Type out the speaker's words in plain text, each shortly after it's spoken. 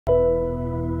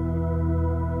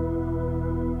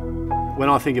When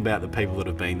I think about the people that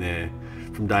have been there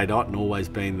from day dot and always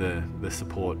been the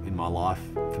support in my life,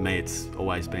 for me it's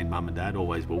always been mum and dad,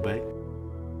 always will be.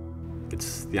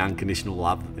 It's the unconditional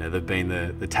love. You know, they've been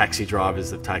the taxi drivers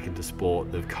they've taken to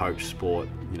sport, they've coached sport.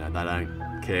 You know, they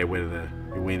don't care whether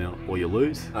you win or you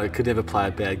lose. I could never play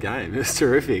a bad game. It was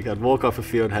terrific. I'd walk off a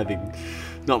field having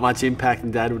not much impact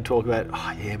and Dad would talk about,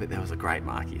 oh yeah, but there was a great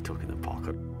mark you took in the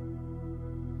pocket.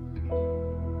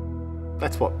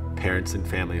 That's what parents and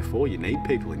family are for. You need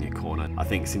people in your corner. I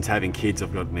think since having kids,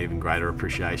 I've got an even greater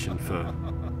appreciation for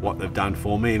what they've done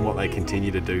for me and what they continue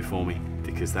to do for me.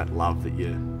 Because that love that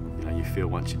you feel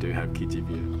once you do have kids of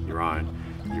your own,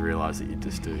 you realise that you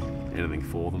just do anything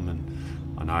for them. And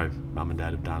I know Mum and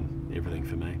Dad have done everything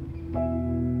for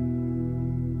me.